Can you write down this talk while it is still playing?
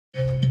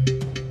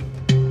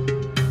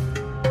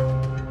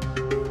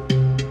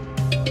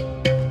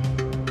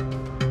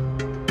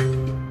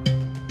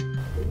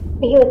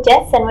here with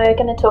Jess, and we're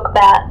going to talk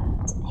about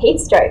heat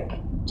stroke.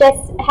 Jess,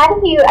 how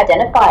do you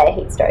identify a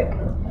heat stroke?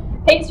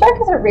 Heat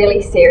stroke is a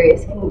really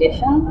serious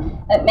condition.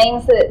 It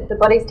means that the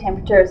body's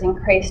temperature is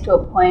increased to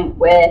a point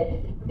where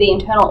the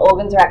internal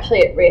organs are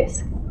actually at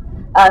risk.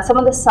 Some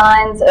of the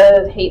signs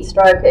of heat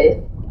stroke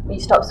are you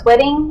stop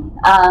sweating,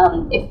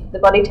 if the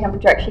body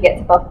temperature actually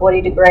gets above 40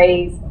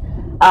 degrees,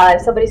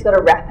 if somebody's got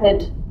a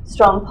rapid,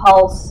 strong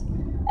pulse,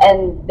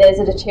 and there's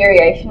a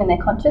deterioration in their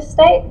conscious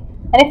state.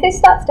 And if this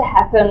starts to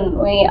happen,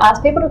 we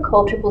ask people to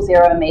call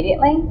 000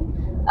 immediately.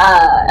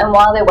 And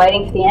while they're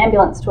waiting for the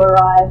ambulance to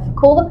arrive,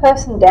 cool the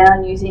person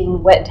down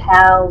using wet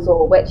towels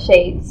or wet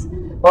sheets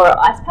or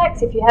ice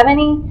packs if you have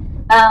any.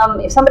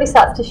 If somebody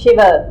starts to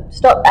shiver,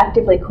 stop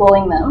actively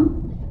cooling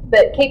them,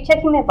 but keep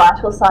checking their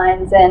vital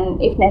signs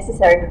and, if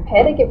necessary,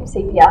 prepare to give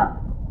CPR.